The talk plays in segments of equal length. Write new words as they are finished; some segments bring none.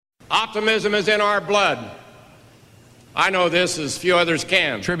Optimism is in our blood. I know this as few others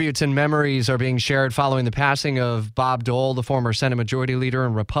can. Tributes and memories are being shared following the passing of Bob Dole. The former Senate Majority Leader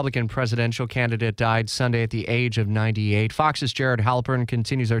and Republican presidential candidate died Sunday at the age of 98. Fox's Jared Halpern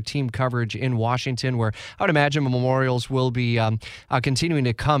continues our team coverage in Washington, where I would imagine memorials will be continuing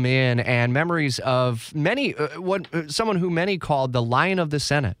to come in, and memories of someone who many called the Lion of the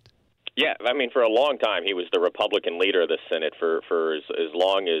Senate. Yeah, I mean, for a long time, he was the Republican leader of the Senate for as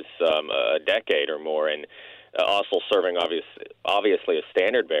long as a decade or more, and also serving obviously as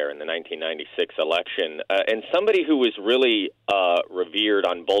standard bearer in the 1996 election, and somebody who was really revered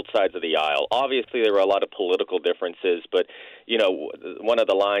on both sides of the aisle. Obviously, there were a lot of political differences, but, you know, one of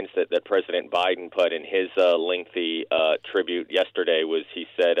the lines that President Biden put in his lengthy tribute yesterday was, he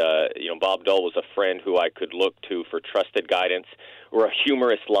said, Bob Dole was a friend who I could look to for trusted guidance, or a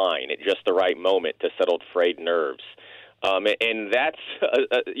humorous line at just the right moment to settle frayed nerves. And that's,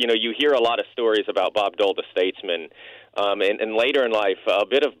 you hear a lot of stories about Bob Dole, the statesman, and later in life, a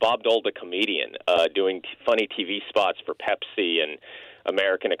bit of Bob Dole, the comedian, doing funny TV spots for Pepsi and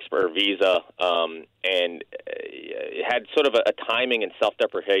American Express, Visa, and had sort of a timing and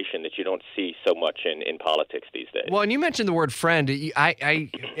self-deprecation that you don't see so much in politics these days. Well, and you mentioned the word friend.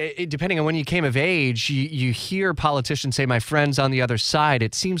 Depending on when you came of age, you hear politicians say, my friend's on the other side.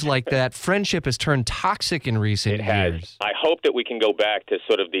 It seems like that friendship has turned toxic in recent years. I hope that we can go back to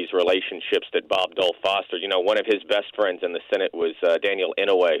sort of these relationships that Bob Dole fostered. You know, one of his best friends in the Senate was Daniel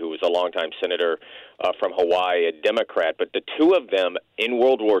Inouye, who was a longtime senator from Hawaii, a Democrat. But the two of them in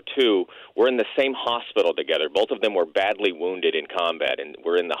World War II were in the same hospital together. Both of them were badly wounded in combat and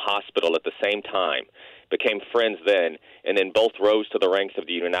were in the hospital at the same time, became friends then, and then both rose to the ranks of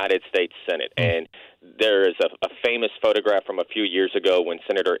the United States Senate. And there is a famous photograph from a few years ago when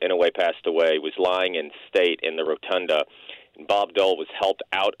Senator Inouye passed away, was lying in state in the rotunda. Bob Dole was helped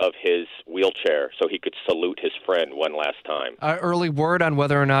out of his wheelchair so he could salute his friend one last time. Early word on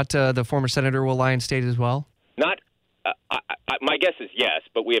whether or not the former senator will lie in state as well? Not. My guess is yes,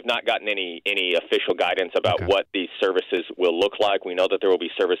 but we have not gotten any official guidance about what these services will look like. We know that there will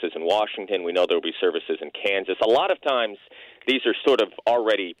be services in Washington. We know there will be services in Kansas. A lot of times these are sort of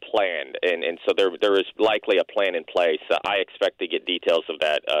already planned, and so there is likely a plan in place. I expect to get details of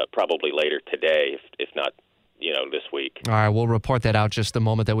that probably later today, if not this week. All right, we'll report that out just the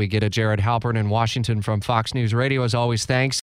moment that we get it. Jared Halpern in Washington from Fox News Radio. As always, thanks.